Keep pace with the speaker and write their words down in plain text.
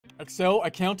Excel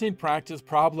accounting practice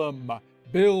problem.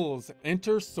 Bills,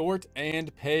 enter, sort,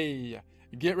 and pay.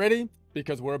 Get ready,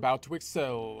 because we're about to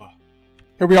excel.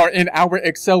 Here we are in our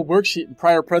Excel worksheet. In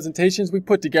prior presentations, we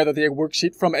put together the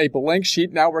worksheet from a blank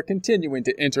sheet. Now we're continuing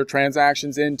to enter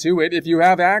transactions into it. If you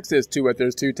have access to it,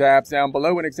 there's two tabs down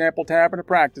below, an example tab and a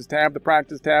practice tab. The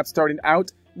practice tab starting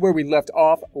out where we left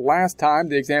off last time.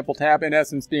 The example tab, in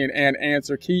essence, being an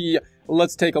answer key.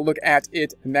 Let's take a look at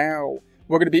it now.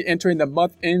 We're going to be entering the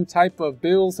month-end type of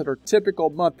bills that are typical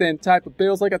month-end type of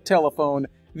bills, like a telephone,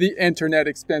 the internet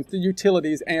expense, the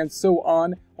utilities, and so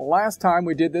on. Last time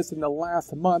we did this in the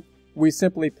last month, we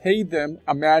simply paid them,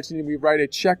 imagining we write a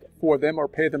check for them or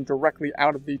pay them directly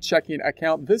out of the checking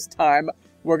account. This time,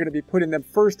 we're going to be putting them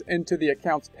first into the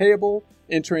accounts payable,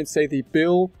 entering, say, the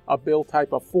bill, a bill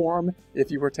type of form.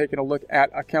 If you were taking a look at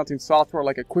accounting software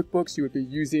like a QuickBooks, you would be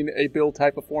using a bill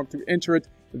type of form to enter it.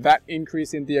 That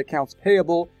increase in the accounts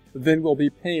payable, then we'll be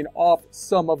paying off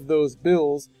some of those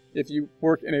bills. If you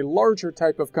work in a larger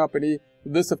type of company,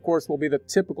 this of course will be the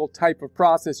typical type of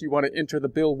process. You want to enter the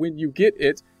bill when you get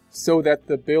it so that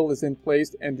the bill is in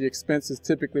place and the expense is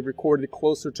typically recorded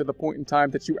closer to the point in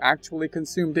time that you actually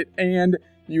consumed it, and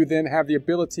you then have the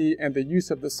ability and the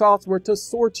use of the software to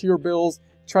sort your bills,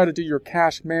 try to do your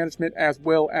cash management as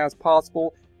well as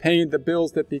possible, paying the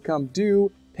bills that become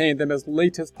due, paying them as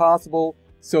late as possible,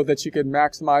 so that you can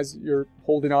maximize your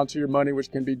holding on to your money, which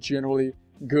can be generally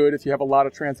good if you have a lot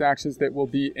of transactions that will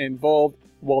be involved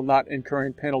while not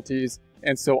incurring penalties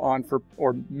and so on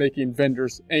or making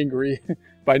vendors angry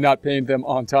by not paying them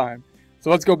on time.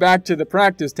 So let's go back to the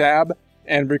practice tab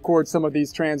and record some of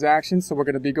these transactions. So we're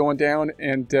going to be going down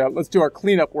and let's do our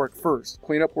cleanup work first.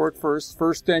 Cleanup work first.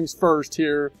 First things first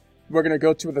here. We're going to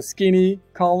go to the skinny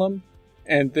column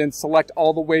and then select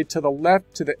all the way to the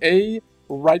left to the A.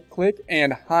 Right click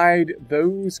and hide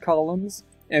those columns,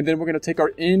 and then we're going to take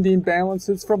our ending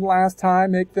balances from last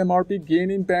time, make them our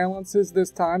beginning balances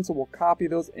this time. So we'll copy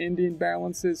those ending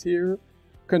balances here,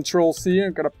 Control C,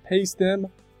 I'm going to paste them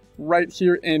right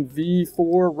here in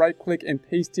V4, right click and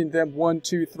pasting them 1,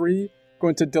 2, 3.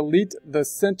 Going to delete the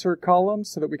center column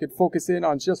so that we can focus in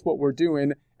on just what we're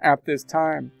doing at this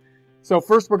time. So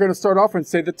first we're going to start off and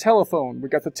say the telephone. We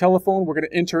got the telephone. We're going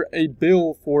to enter a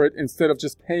bill for it instead of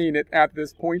just paying it at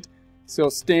this point. So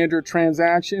standard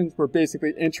transactions, we're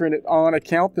basically entering it on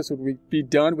account. This would be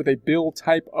done with a bill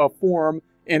type of form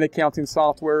in accounting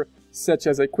software such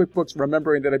as a QuickBooks,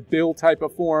 remembering that a bill type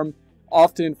of form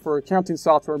often for accounting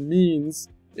software means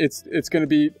it's going to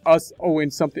be us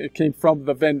owing something. It came from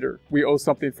the vendor. We owe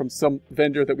something from some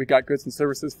vendor that we got goods and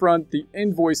services from. The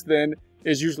invoice then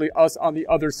is usually us on the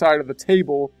other side of the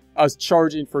table, us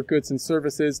charging for goods and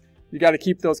services. You got to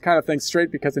keep those kind of things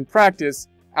straight, because in practice,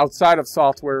 outside of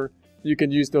software, you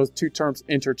can use those two terms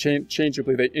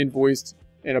interchangeably. They invoiced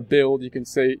and a bill. You can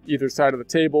say either side of the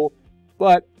table,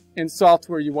 but in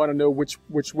software, you want to know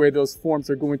which way those forms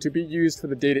are going to be used for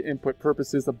the data input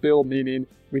purposes. A bill meaning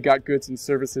we got goods and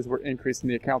services, we're increasing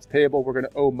the accounts payable, we're going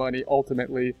to owe money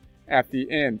ultimately at the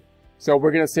end. So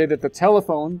we're going to say that the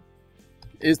telephone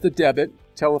is the debit,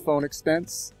 telephone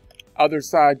expense. Other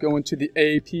side going to the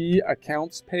AP,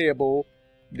 accounts payable.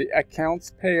 The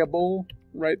accounts payable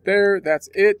right there, that's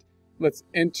it. Let's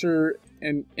enter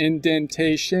an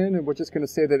indentation, and we're just going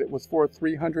to say that it was for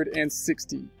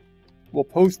 360. We'll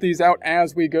post these out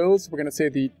as we go. So we're going to say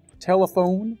the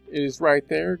telephone is right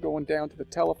there, going down to the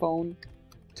telephone.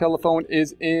 Telephone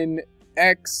is in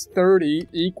X30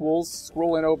 equals,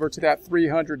 scrolling over to that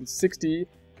 360,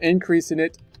 increasing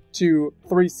it to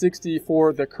 360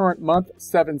 for the current month,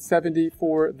 770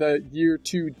 for the year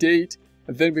to date.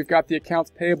 And then we've got the accounts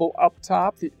payable up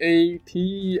top, the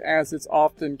AP as it's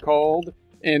often called,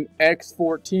 in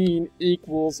X14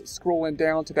 equals, scrolling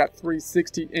down to that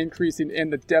 360, increasing in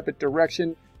the debit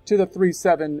direction to the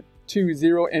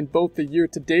 3720. And both the year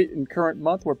to date and current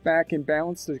month, we're back in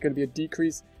balance. There's going to be a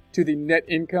decrease to the net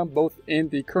income both in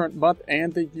the current month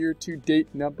and the year to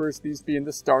date numbers, these being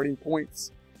the starting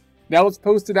points. Now let's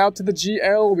post it out to the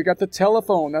GL. We got the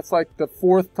telephone. That's like the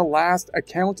fourth to last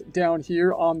account down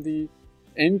here on the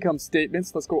income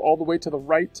statements. Let's go all the way to the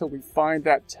right till we find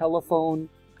that telephone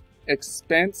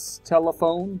expense.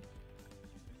 Telephone.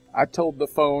 I told the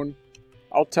phone.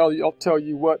 I'll tell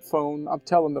you what phone. I'm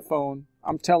telling the phone.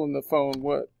 I'm telling the phone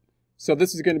what. So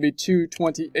this is going to be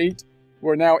 228.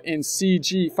 We're now in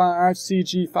CG5.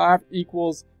 CG5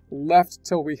 equals left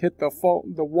till we hit the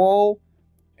wall.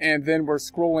 And then we're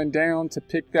scrolling down to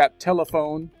pick that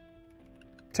telephone.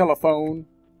 Telephone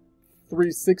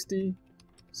 360.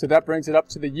 So that brings it up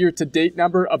to the year-to-date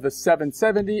number of the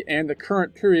 770 and the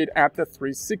current period at the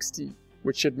 360.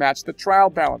 which should match the trial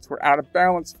balance. We're out of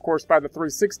balance, of course, by the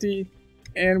 360.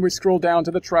 And we scroll down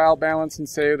to the trial balance and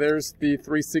say there's the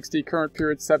 360 current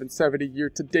period 770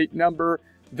 year-to-date number.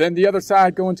 Then the other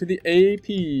side going to the AP,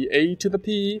 A to the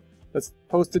P. Let's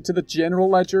post it to the general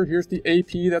ledger. Here's the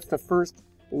AP, that's the first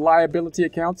liability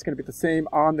account. It's going to be the same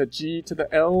on the G to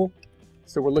the L.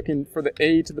 So we're looking for the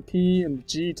A to the P and the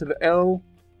G to the L.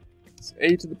 It's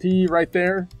A to the P right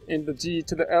there in the G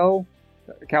to the L.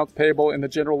 Accounts payable in the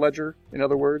general ledger, in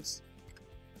other words.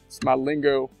 It's my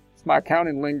lingo. It's my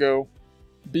accounting lingo.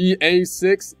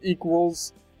 BA6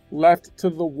 equals left to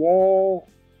the wall.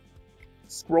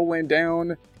 Scrolling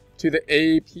down to the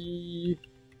AP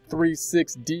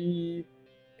 36D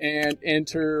and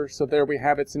enter. So there we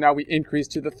have it. So now we increase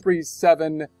to the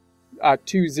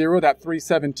 3720, that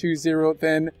 3720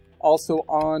 then also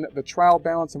on the trial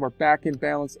balance, and we're back in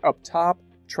balance up top,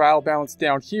 trial balance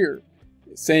down here.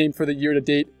 Same for the year to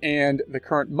date and the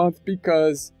current month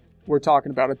because we're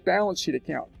talking about a balance sheet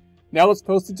account. Now let's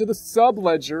post it to the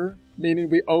subledger, meaning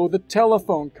we owe the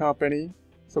telephone company.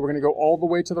 So we're going to go all the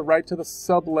way to the right to the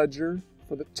subledger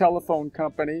for the telephone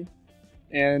company.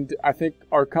 And I think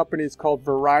our company is called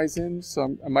Verizon,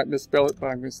 so I might misspell it, but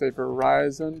I'm going to say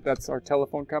Verizon. That's our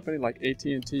telephone company, like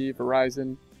AT&T,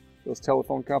 Verizon, those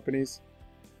telephone companies.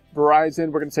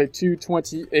 Verizon, we're going to say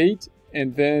 228,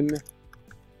 and then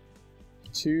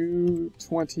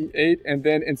 228, and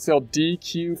then in cell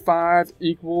DQ5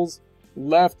 equals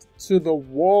left to the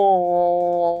wall.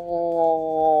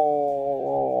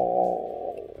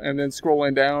 And then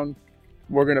scrolling down,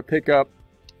 we're going to pick up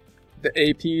the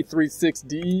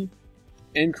AP36D,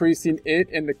 increasing it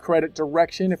in the credit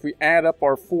direction. If we add up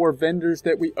our 4 vendors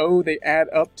that we owe, they add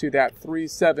up to that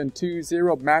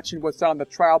 3720, matching what's on the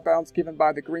trial balance given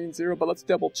by the green 0. But let's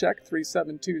double check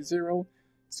 3720.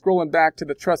 Scrolling back to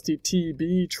the trusty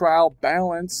TB trial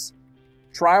balance.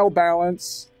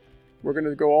 We're going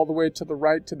to go all the way to the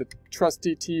right to the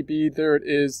trusty TB. There it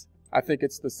is. I think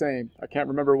it's the same. I can't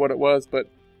remember what it was, but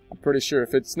I'm pretty sure.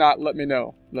 If it's not, let me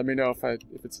know. Let me know if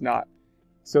it's not.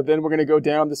 So then we're going to go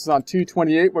down. This is on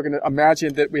 228. We're going to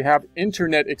imagine that we have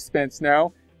internet expense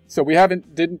now. So we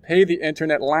didn't pay the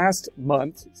internet last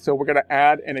month. So we're going to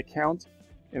add an account,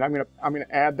 and I'm going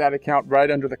to add that account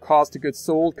right under the cost of goods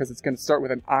sold because it's going to start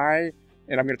with an I.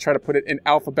 And I'm going to try to put it in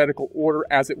alphabetical order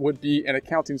as it would be in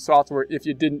accounting software if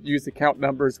you didn't use account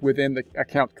numbers within the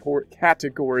account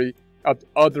category of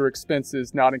other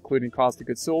expenses, not including cost of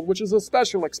goods sold, which is a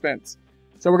special expense.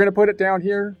 So we're going to put it down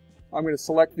here. I'm going to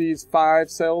select these 5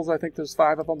 cells. I think there's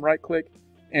 5 of them. Right click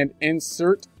and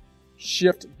insert,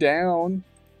 shift down.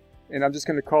 And I'm just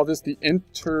going to call this the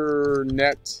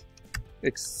internet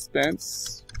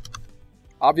expense.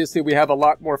 Obviously, we have a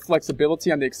lot more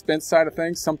flexibility on the expense side of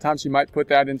things. Sometimes you might put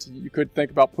that into, you could think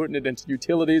about putting it into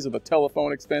utilities or the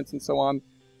telephone expense and so on.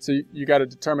 So you got to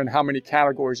determine how many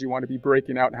categories you want to be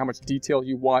breaking out and how much detail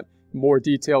you want. More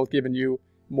detail giving you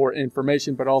more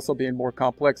information, but also being more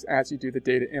complex as you do the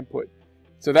data input.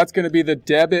 So that's going to be the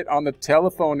debit on the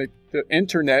telephone, the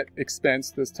internet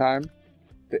expense this time,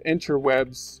 the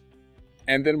interwebs.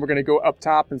 And then we're going to go up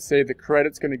top and say the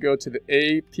credit's going to go to the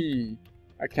AP.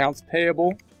 Accounts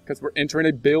payable, because we're entering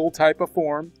a bill type of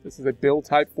form. This is a bill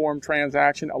type form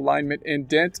transaction, alignment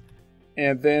indent.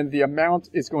 And then the amount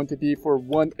is going to be for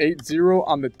 180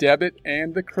 on the debit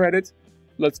and the credit.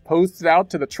 Let's post it out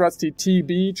to the trusty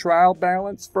TB trial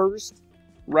balance first.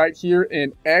 Right here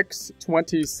in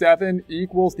X27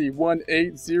 equals the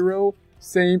 180.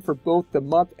 Same for both the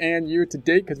month and year to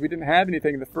date because we didn't have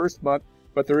anything in the first month.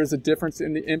 But there is a difference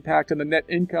in the impact on the net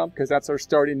income because that's our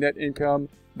starting net income.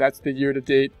 That's the year to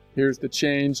date. Here's the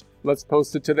change. Let's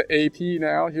post it to the AP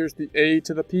now. Here's the A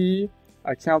to the P.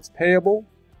 Accounts payable.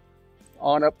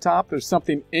 On up top, there's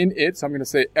something in it. So I'm going to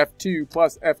say F2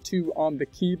 plus F2 on the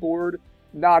keyboard.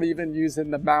 Not even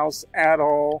using the mouse at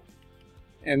all.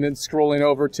 And then scrolling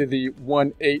over to the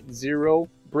 180.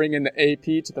 Bringing the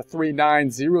AP to the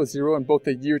 3900 in both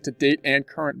the year to date and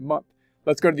current month.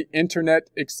 Let's go to the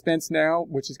internet expense now,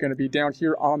 which is going to be down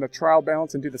here on the trial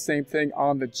balance and do the same thing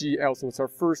on the GL. So it's our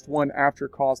first one after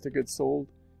cost of goods sold,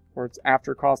 or it's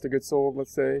after cost of goods sold,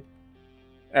 let's say.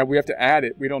 And we have to add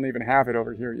it. We don't even have it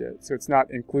over here yet. So it's not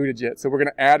included yet. So we're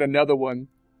going to add another one.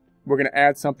 We're going to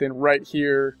add something right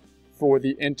here for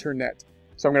the internet.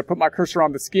 So I'm going to put my cursor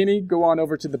on the skinny, go on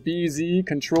over to the BZ,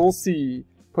 Control C,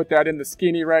 put that in the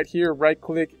skinny right here, right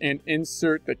click and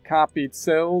insert the copied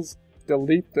cells.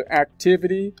 Delete the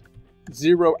activity,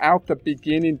 0 out the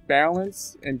beginning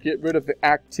balance, and get rid of the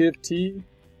activity.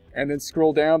 And then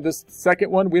scroll down. This second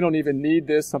one, we don't even need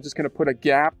this. I'm just going to put a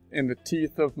gap in the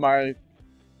teeth of my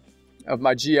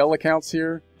GL accounts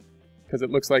here because it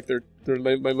looks like they're They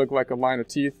look like a line of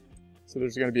teeth. So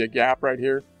there's going to be a gap right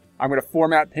here. I'm going to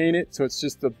format paint it so it's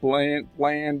just the bland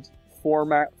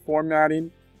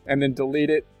formatting, and then delete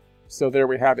it. So there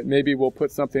we have it. Maybe we'll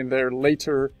put something there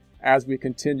later as we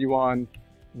continue on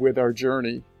with our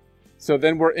journey. So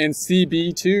then we're in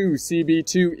CB2.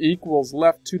 CB2 equals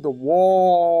left to the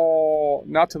wall.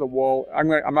 Not to the wall.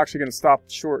 I'm actually going to stop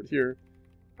short here.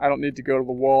 I don't need to go to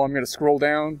the wall. I'm going to scroll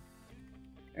down,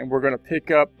 and we're going to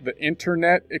pick up the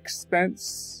internet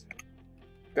expense.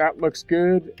 That looks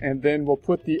good. And then we'll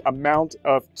put the amount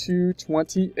of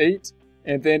 228.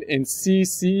 And then in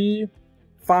CC5,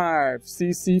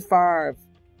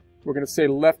 we're going to say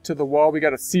left to the wall. We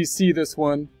got to CC this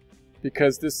one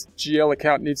because this GL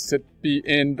account needs to be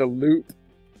in the loop.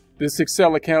 This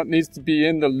Excel account needs to be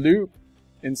in the loop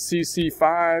in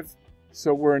CC5.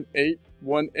 So we're in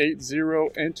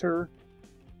 8180, enter.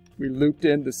 We looped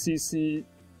in the CC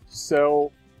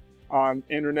cell on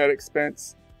internet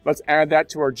expense. Let's add that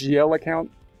to our GL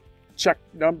account check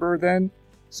number then.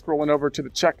 Scrolling over to the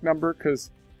check number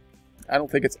because I don't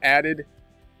think it's added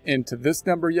into this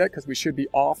number yet because we should be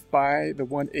off by the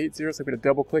 180. So I'm going to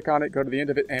double click on it, go to the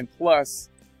end of it, and plus,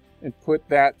 and put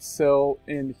that cell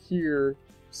in here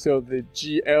so the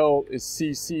GL is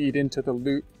CC'd into the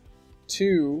loop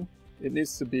 2. It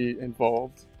needs to be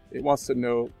involved. It wants to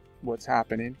know what's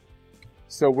happening.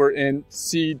 So we're in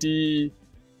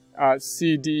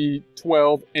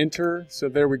CD12, enter. So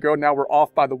there we go. Now we're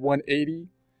off by the 180.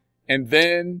 And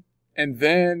then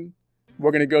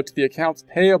we're going to go to the accounts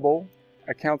payable.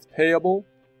 Accounts payable,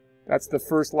 that's the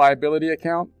first liability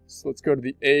account. So let's go to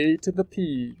the A to the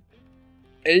P.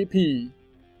 AP,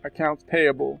 accounts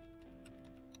payable.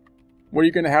 What are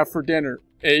you going to have for dinner?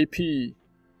 AP.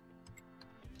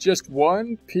 Just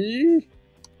one P?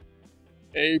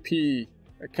 AP,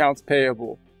 accounts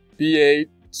payable.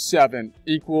 BA7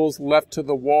 equals left to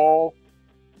the wall.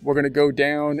 We're going to go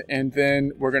down and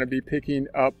then we're going to be picking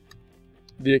up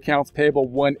the accounts payable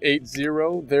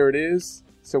 180. There it is.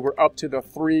 So we're up to the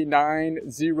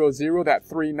 3900. That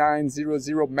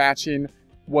 3900 matching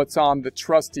what's on the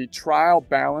trusty trial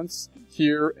balance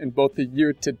here in both the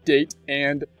year to date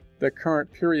and the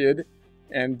current period.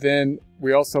 And then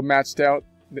we also matched out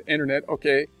the internet.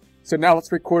 Okay. So now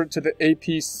let's record it to the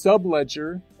AP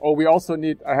subledger. Oh, we also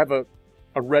need, I have a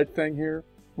red thing here.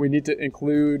 We need to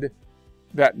include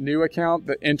that new account,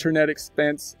 the internet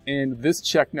expense, and this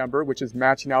check number, which is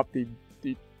matching out the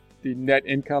net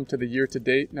income to the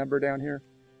year-to-date number down here.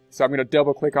 So I'm going to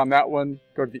double-click on that one,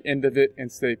 go to the end of it,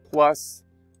 and say plus.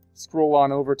 Scroll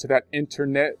on over to that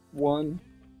internet one.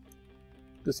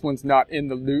 This one's not in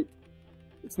the loop.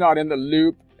 It's not in the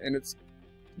loop, and it's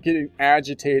getting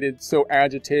agitated, so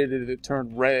agitated that it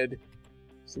turned red.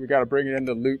 So we got to bring it in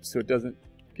the loop so it doesn't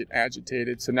get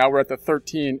agitated. So now we're at the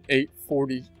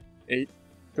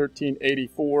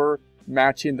 1384,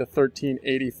 matching the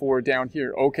 1384 down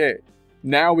here. Okay,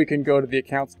 now we can go to the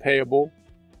accounts payable,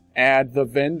 add the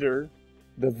vendor.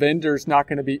 The vendor's not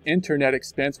going to be internet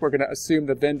expense. We're going to assume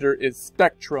the vendor is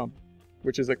Spectrum,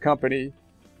 which is a company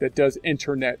that does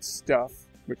internet stuff.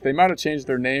 Which they might have changed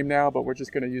their name now, but we're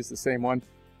just going to use the same one.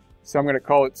 So I'm going to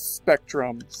call it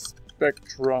Spectrum.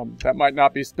 Spectrum. That might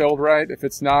not be spelled right. If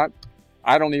it's not,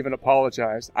 I don't even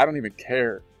apologize. I don't even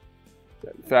care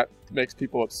if that makes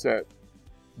people upset.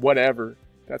 Whatever.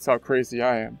 That's how crazy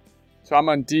I am. So I'm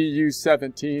on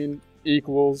DU17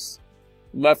 equals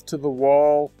left to the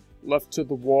wall,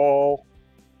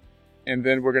 and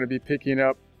then we're going to be picking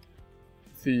up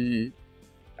the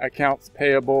accounts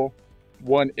payable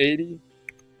 180.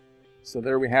 So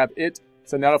there we have it.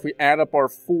 So now if we add up our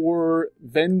 4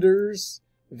 vendors,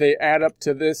 they add up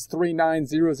to this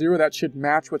 3900. That should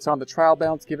match what's on the trial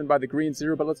balance given by the green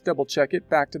 0, but let's double check it.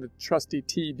 Back to the trusty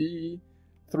TB.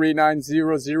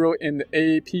 3900 in the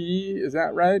AP. Is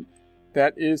that right?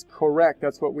 That is correct.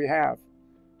 That's what we have.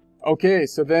 Okay,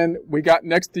 so then we got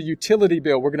next the utility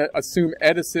bill. We're going to assume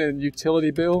Edison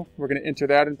utility bill. We're going to enter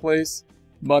that in place.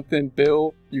 Month-end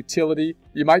bill, utility.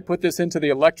 You might put this into the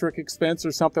electric expense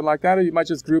or something like that, or you might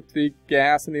just group the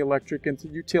gas and the electric into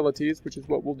utilities, which is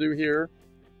what we'll do here.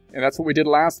 And that's what we did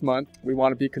last month. We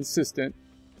want to be consistent.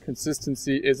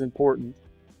 Consistency is important.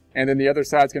 And then the other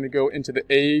side is going to go into the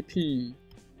AP.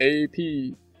 AP.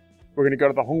 We're going to go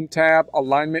to the Home tab,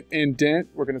 Alignment Indent.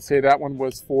 We're going to say that one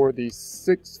was for the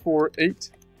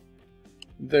 648.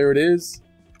 There it is.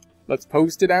 Let's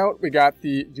post it out. We got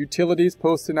the utilities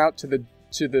posting out to the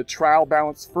trial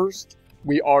balance first.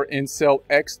 We are in cell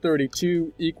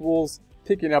X32 equals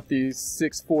picking up the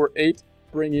 648,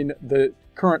 bringing the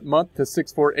current month to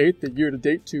 648, the year to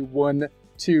date to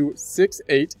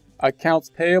 1268. accounts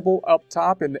payable up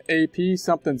top in the AP,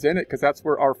 something's in it because that's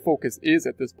where our focus is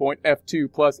at this point.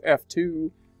 F2 plus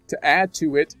F2 to add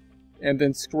to it. And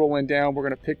then scrolling down, we're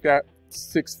going to pick that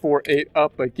 648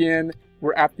 up again.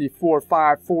 We're at the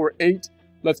 4548.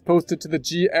 Let's post it to the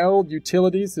GL.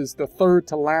 Utilities is the third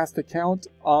to last account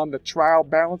on the trial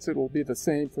balance. It will be the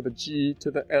same for the G to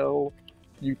the L.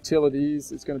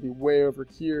 Utilities is going to be way over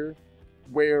here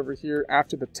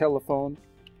after the telephone.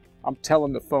 I'm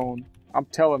telling the phone.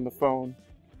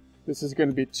 This is going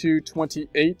to be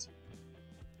 228.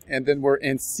 And then we're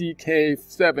in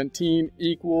CK17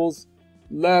 equals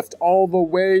left all the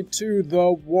way to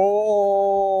the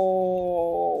wall.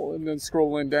 And then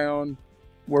scrolling down,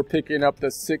 we're picking up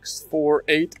the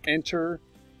 648, enter.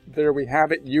 There we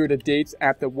have it. Year to dates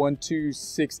at the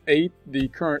 1268. The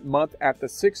current month at the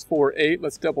 648.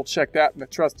 Let's double check that in the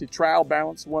trusty trial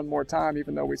balance one more time,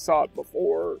 even though we saw it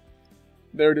before.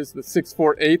 There it is, the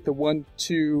 648, the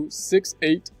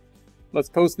 1268. Let's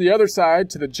post the other side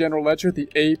to the general ledger, the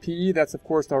AP. That's, of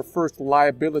course, our first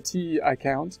liability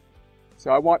account.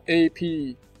 So I want AP.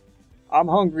 I'm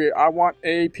hungry. I want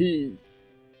AP.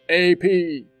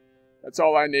 AP. That's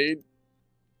all I need.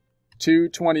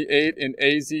 228 in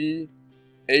AZ.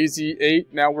 AZ8.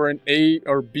 Now we're in A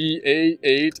or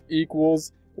BA8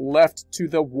 equals left to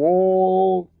the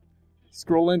wall.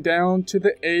 Scrolling down to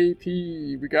the AP.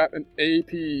 We got an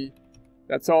AP.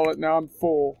 That's all it. Now I'm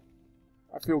full.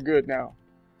 I feel good now.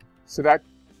 So that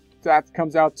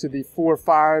comes out to the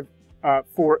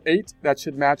 4548. That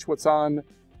should match what's on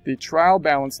the trial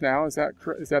balance now. Is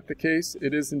that the case?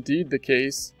 It is indeed the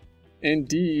case.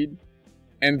 Indeed.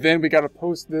 And then we got to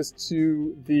post this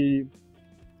to the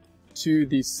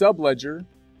subledger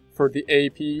for the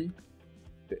AP.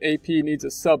 The AP needs a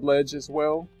subledge as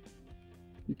well.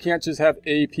 You can't just have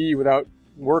AP without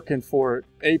working for it.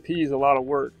 AP is a lot of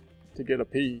work to get a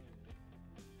P.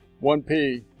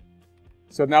 1P.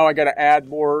 So now I got to add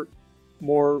more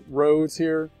rows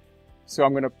here. So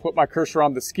I'm going to put my cursor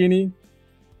on the skinny.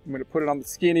 I'm going to put it on the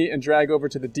skinny and drag over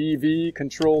to the DV,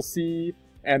 Control C,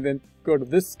 and then go to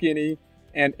this skinny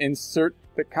and insert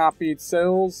the copied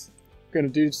cells. I'm going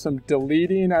to do some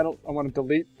deleting. I want to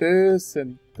delete this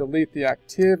and delete the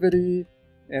activity,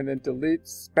 and then delete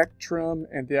Spectrum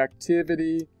and the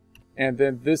activity, and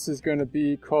then this is going to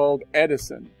be called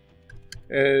Edison.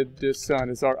 Edison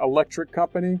is our electric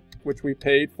company, which we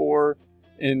paid for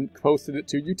and posted it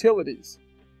to utilities.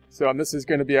 So and this is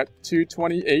going to be at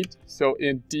 228. So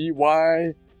in dy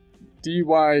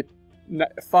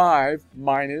 5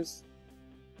 minus,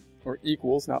 or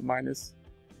equals, not minus,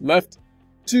 left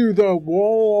to the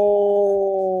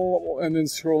wall, and then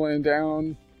scrolling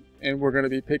down, and we're going to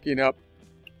be picking up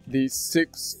the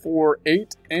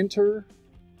 648, enter.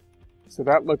 So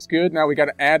that looks good. Now we got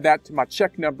to add that to my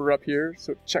check number up here,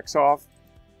 so it checks off.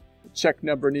 The check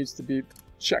number needs to be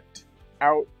checked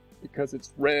out because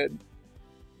it's red.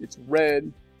 It's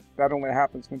red. That only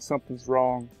happens when something's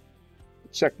wrong. The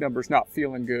check number's not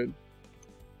feeling good.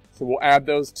 So we'll add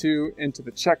those two into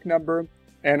the check number.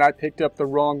 And I picked up the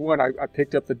wrong one. I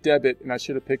picked up the debit and I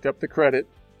should have picked up the credit.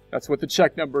 That's what the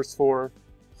check number's for.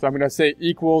 So I'm going to say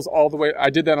equals all the way. I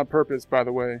did that on purpose, by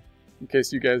the way, in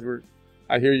case you guys were...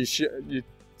 I hear you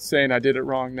saying I did it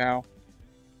wrong now.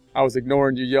 I was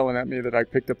ignoring you yelling at me that I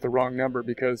picked up the wrong number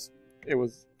because it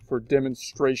was for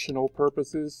demonstrational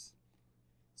purposes.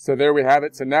 So there we have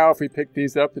it. So now if we pick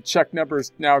these up, the check number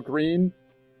is now green.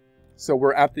 So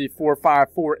we're at the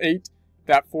 4548.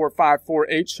 That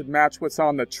 4548 should match what's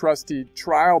on the trusty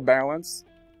trial balance.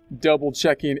 Double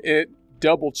checking it.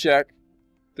 Double check.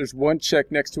 There's one check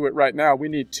next to it right now. We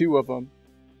need two of them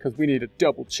because we need a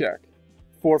double check.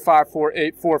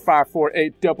 4548,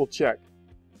 4548, double check.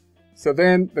 So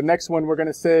then the next one we're going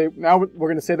to say, now we're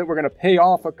going to say that we're going to pay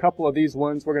off a couple of these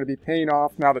ones. We're going to be paying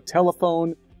off now the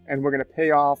telephone, and we're going to pay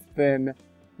off then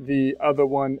the other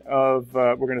one of,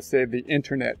 we're going to say the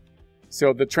internet.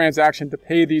 So the transaction to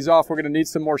pay these off, we're going to need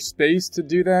some more space to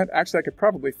do that. Actually, I could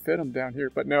probably fit them down here,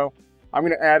 but no. I'm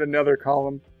going to add another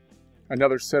column,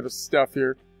 another set of stuff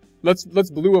here. Let's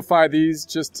bluify these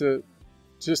just to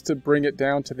bring it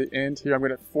down to the end here. I'm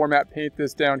going to format paint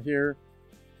this down here.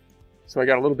 So I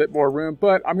got a little bit more room,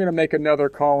 but I'm going to make another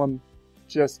column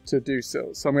just to do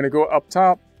so. So I'm going to go up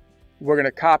top. We're going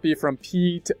to copy from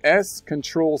P to S,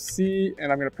 Control C,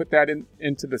 and I'm going to put that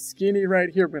into the skinny right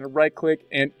here. I'm going to right click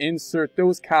and insert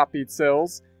those copied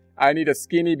cells. I need a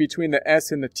skinny between the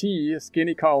S and the T, a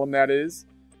skinny column that is.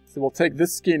 So we'll take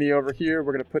this skinny over here.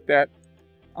 We're going to put that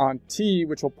on T,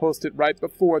 which will post it right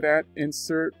before that.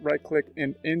 Insert, right click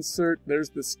and insert.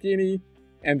 There's the skinny.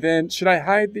 And then should I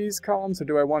hide these columns or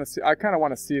do I want to see? I kind of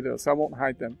want to see those, so I won't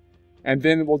hide them. And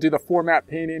then we'll do the format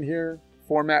paint in here.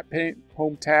 Format paint,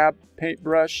 home tab,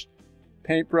 paintbrush.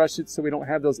 Paintbrush it so we don't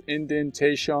have those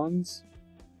indentations.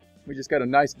 We just got a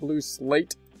nice blue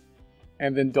slate.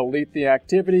 And then delete the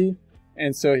activity.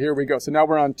 And so here we go. So now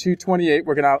we're on 228.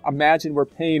 We're going to imagine we're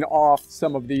paying off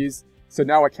some of these. So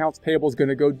now accounts payable is going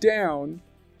to go down.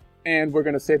 And we're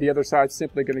going to say the other side is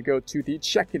simply going to go to the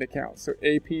checking account. So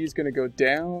AP is going to go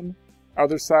down.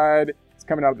 Other side is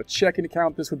coming out of the checking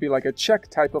account. This would be like a check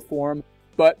type of form.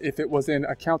 But if it was in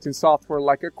accounting software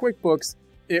like a QuickBooks,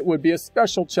 it would be a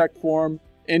special check form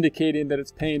indicating that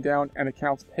it's paying down an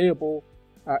accounts payable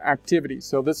activity.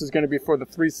 So this is going to be for the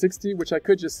 360, which I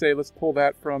could just say, let's pull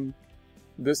that from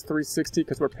this 360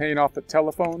 because we're paying off the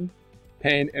telephone,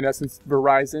 paying in essence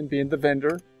Verizon being the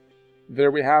vendor.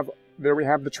 There we have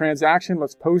the transaction.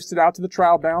 Let's post it out to the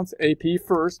trial balance. AP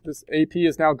first. This AP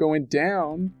is now going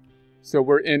down. So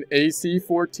we're in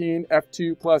AC14,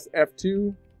 F2 plus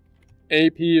F2.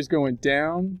 AP is going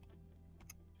down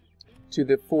to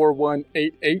the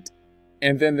 4188.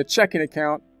 And then the checking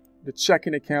account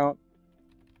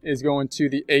is going to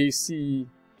the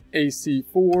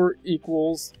AC4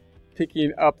 equals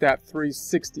picking up that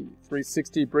 360.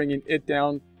 360 bringing it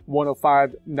down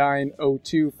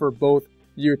 105,902 for both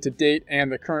year to date and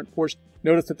the current portion.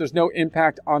 Notice that there's no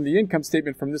impact on the income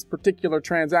statement from this particular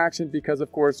transaction because,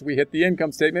 of course, we hit the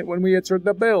income statement when we entered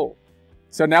the bill.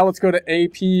 So now let's go to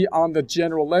AP on the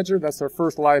general ledger. That's our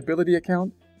first liability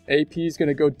account. AP is going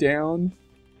to go down.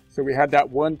 So we had that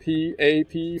 1P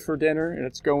AP for dinner, and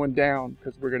it's going down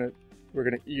because we're gonna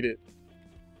eat it.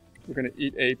 We're gonna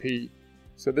eat AP.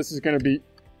 So this is going to be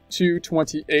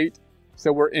 228.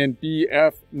 So we're in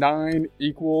BF9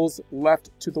 equals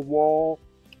left to the wall.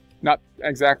 Not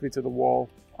exactly to the wall.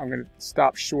 I'm going to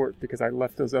stop short because I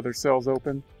left those other cells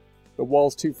open. The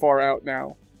wall's too far out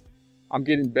now. I'm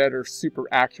getting better, super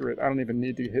accurate. I don't even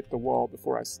need to hit the wall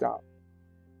before I stop.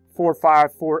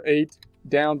 4548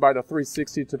 down by the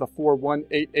 360 to the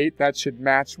 4188. That should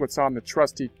match what's on the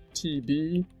trusty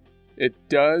TB. It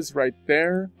does right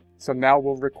there. So now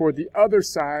we'll record the other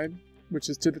side, which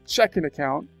is to the checking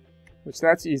account, which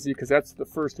that's easy because that's the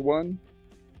first one.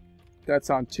 That's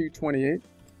on 228.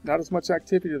 Not as much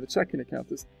activity to the checking account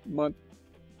this month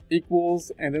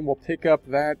equals, and then we'll pick up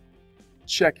that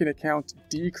checking account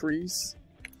decrease.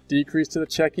 Decrease to the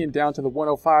checking down to the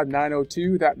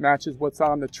 105,902. That matches what's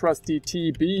on the trusty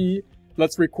TB.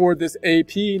 Let's record this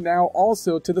AP now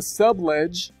also to the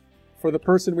subledge for the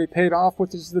person we paid off,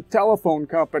 which is the telephone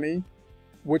company,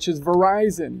 which is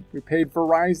Verizon. We paid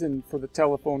Verizon for the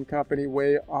telephone company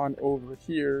way over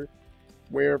here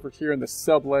in the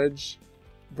subledge.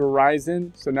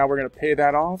 Verizon. So now we're going to pay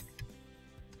that off.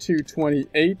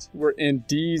 228. We're in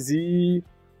DZ5.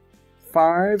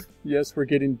 Yes, we're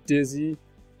getting dizzy,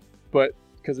 but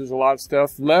because there's a lot of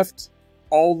stuff left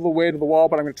all the way to the wall,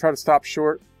 but I'm going to try to stop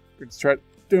short. Let's try to,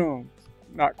 boom,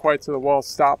 not quite to the wall,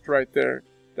 stopped right there.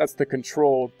 That's the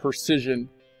controlled precision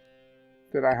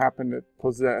that I happen to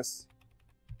possess.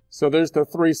 So there's the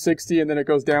 360, and then it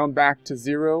goes down back to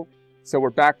 0. So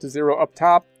we're back to 0 up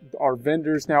top. Our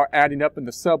vendors now adding up in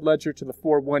the subledger to the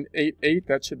 4188.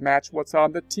 That should match what's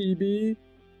on the TB.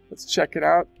 Let's check it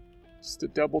out. Just to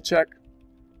double check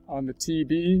on the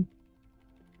TB.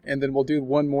 And then we'll do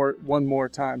one more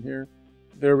time here.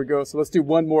 There we go. So let's do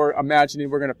one more, imagining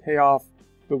we're going to pay off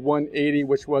the 180,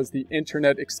 which was the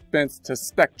internet expense to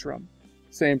Spectrum.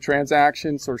 Same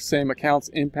transactions or same accounts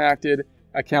impacted.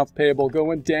 Accounts payable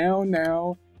going down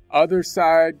now. Other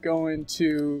side going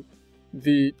to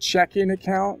the checking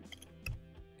account,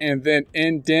 and then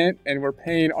indent, and we're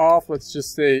paying off, let's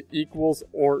just say equals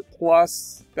or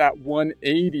plus that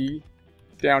 180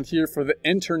 down here for the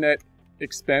internet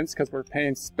expense because we're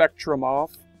paying Spectrum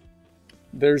off.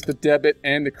 There's the debit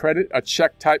and the credit, a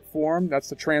check type form. That's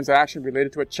the transaction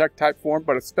related to a check type form,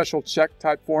 but a special check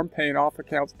type form paying off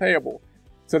accounts payable.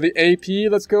 So the AP,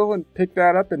 let's go and pick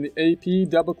that up in the AP,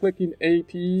 double clicking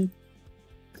AP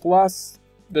plus.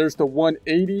 There's the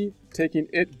 180, taking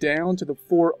it down to the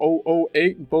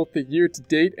 4008 in both the year to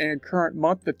date and current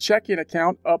month. The checking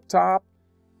account up top,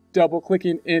 double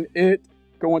clicking in it,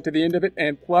 going to the end of it,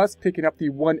 and plus picking up the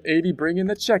 180, bringing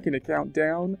the checking account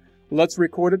down. Let's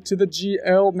record it to the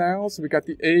GL now. So we got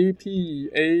the AP,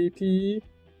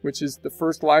 which is the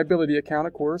first liability account,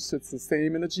 of course. It's the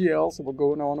same in the GL, so we're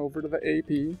going on over to the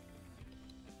AP.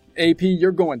 AP,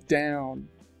 you're going down.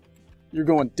 You're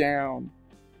going down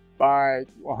by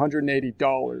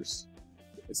 $180.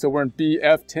 So we're in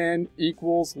BF10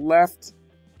 equals left.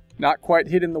 Not quite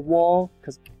hitting the wall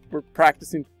because we're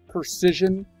practicing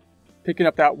precision. Picking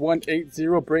up that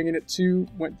 180, bringing it to,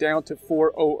 went down to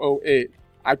 4008.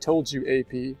 I told you,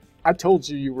 AP. I told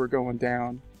you you were going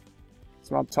down.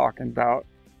 That's what I'm talking about.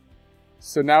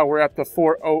 So now we're at the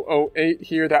 4008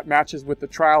 here. That matches with the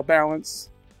trial balance.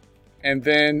 And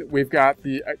then we've got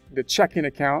the checking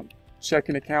account.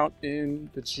 Checking account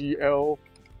in the GL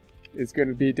is going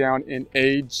to be down in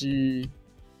AG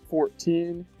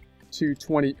 14 to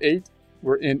 28.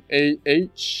 We're in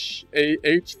AH.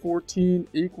 AH 14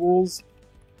 equals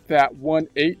that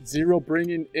 180,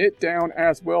 bringing it down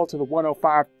as well to the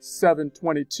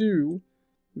 105,722.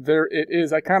 There it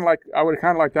is. I would kind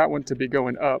of like that one to be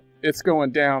going up. It's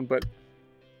going down, but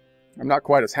I'm not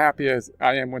quite as happy as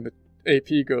I am when the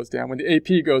AP goes down. When the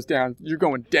AP goes down, you're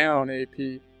going down AP,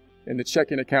 and the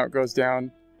checking account goes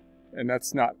down, and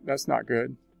that's not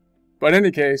good. But in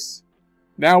any case,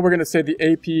 now we're going to say the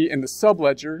AP in the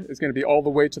subledger is going to be all the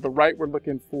way to the right. We're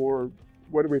looking for,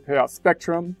 what do we pay out?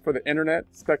 Spectrum for the internet.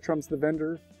 Spectrum's the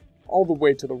vendor. All the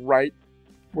way to the right.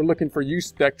 We're looking for you,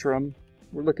 Spectrum.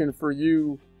 We're looking for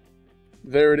you.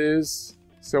 There it is.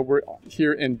 So we're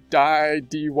here in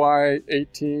DY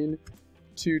 18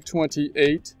 to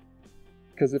 28.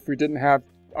 Because if we didn't have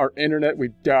our internet,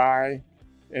 we'd die.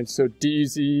 And so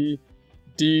Dizzy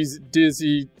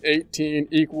 18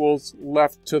 equals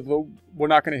left to the, we're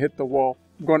not going to hit the wall.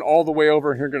 I'm going all the way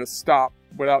over here, going to stop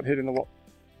without hitting the wall.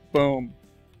 Boom.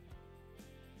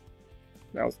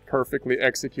 That was perfectly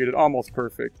executed, almost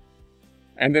perfect.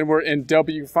 And then we're in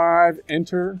W5,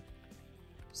 enter.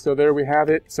 So there we have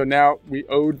it. So now we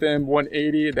owed them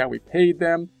 180, that we paid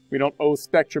them. We don't owe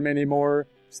Spectrum anymore.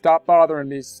 Stop bothering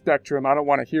me, Spectrum. I don't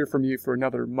want to hear from you for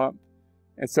another month.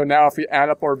 And so now if we add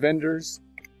up our vendors,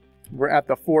 we're at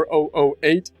the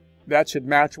 4008. That should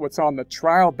match what's on the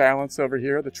trial balance over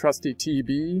here, the trusty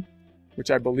TB,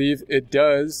 which I believe it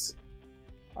does.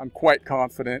 I'm quite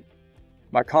confident.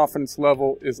 My confidence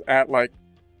level is at like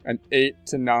an 8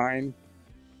 to 9.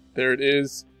 There it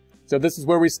is. So this is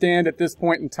where we stand at this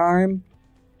point in time.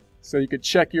 So you could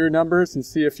check your numbers and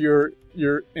see if you're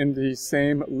in the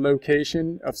same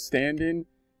location of standing,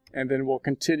 and then we'll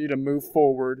continue to move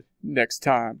forward next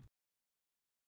time.